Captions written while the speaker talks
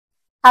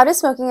How does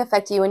smoking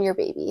affect you and your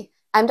baby?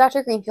 I'm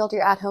Dr. Greenfield,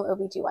 your at-home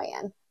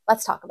OBGYN.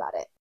 Let's talk about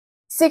it.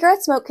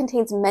 Cigarette smoke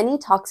contains many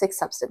toxic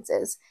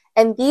substances,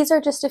 and these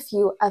are just a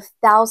few of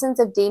thousands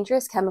of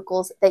dangerous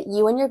chemicals that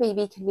you and your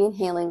baby can be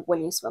inhaling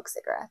when you smoke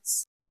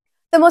cigarettes.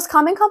 The most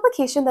common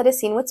complication that is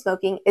seen with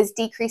smoking is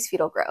decreased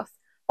fetal growth.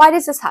 Why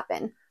does this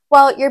happen?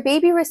 Well, your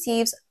baby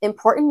receives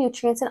important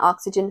nutrients and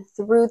oxygen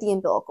through the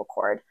umbilical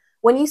cord.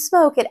 When you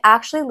smoke, it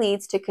actually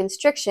leads to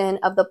constriction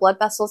of the blood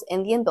vessels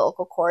in the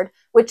umbilical cord,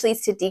 which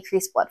leads to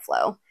decreased blood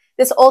flow.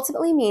 This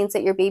ultimately means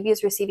that your baby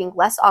is receiving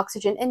less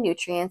oxygen and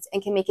nutrients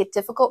and can make it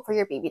difficult for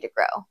your baby to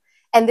grow.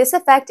 And this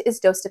effect is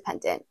dose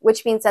dependent,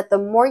 which means that the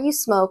more you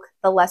smoke,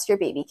 the less your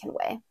baby can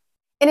weigh.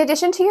 In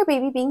addition to your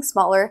baby being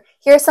smaller,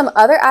 here are some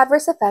other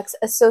adverse effects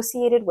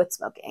associated with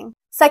smoking.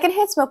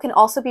 Secondhand smoke can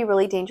also be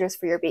really dangerous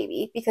for your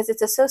baby because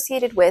it's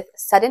associated with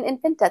sudden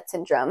infant death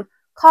syndrome,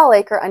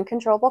 colic or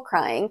uncontrollable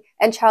crying,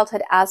 and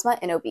childhood asthma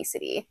and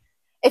obesity.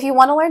 If you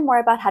want to learn more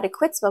about how to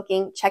quit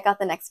smoking, check out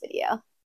the next video.